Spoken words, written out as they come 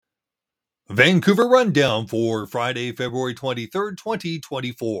Vancouver Rundown for Friday, February 23rd,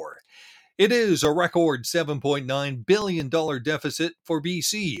 2024. It is a record $7.9 billion deficit for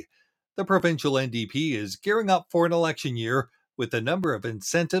BC. The provincial NDP is gearing up for an election year with a number of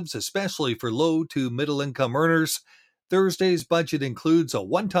incentives, especially for low to middle income earners. Thursday's budget includes a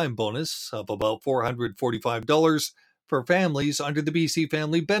one-time bonus of about $445 for families under the BC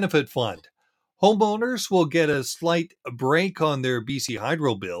Family Benefit Fund. Homeowners will get a slight break on their BC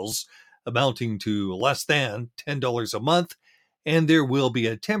Hydro bills, amounting to less than $10 a month, and there will be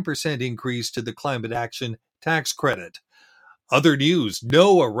a 10% increase to the Climate Action Tax Credit. Other news,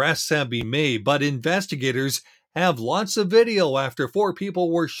 no arrests have been made, but investigators have lots of video after 4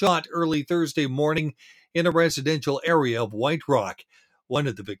 people were shot early Thursday morning in a residential area of White Rock. One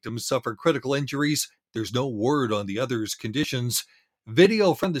of the victims suffered critical injuries. There's no word on the other's conditions.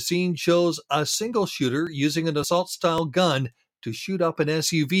 Video from the scene shows a single shooter using an assault-style gun to shoot up an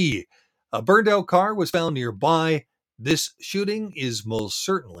SUV. A burned-out car was found nearby. This shooting is most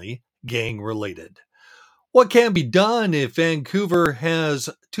certainly gang-related. What can be done if Vancouver has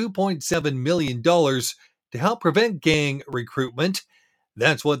 $2.7 million to help prevent gang recruitment?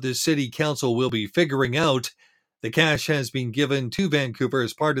 That's what the City Council will be figuring out. The cash has been given to Vancouver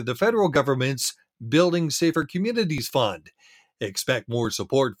as part of the federal government's Building Safer Communities Fund. Expect more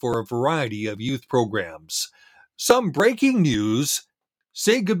support for a variety of youth programs. Some breaking news.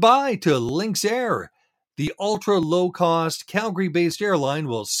 Say goodbye to Lynx Air. The ultra-low-cost Calgary-based airline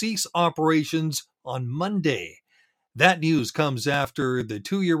will cease operations on Monday. That news comes after the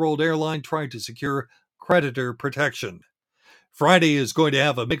 2-year-old airline tried to secure creditor protection. Friday is going to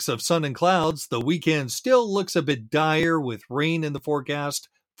have a mix of sun and clouds. The weekend still looks a bit dire with rain in the forecast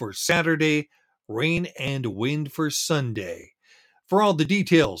for Saturday, rain and wind for Sunday. For all the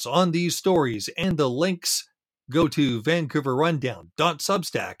details on these stories and the links, go to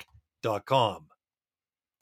vancouverrundown.substack.com.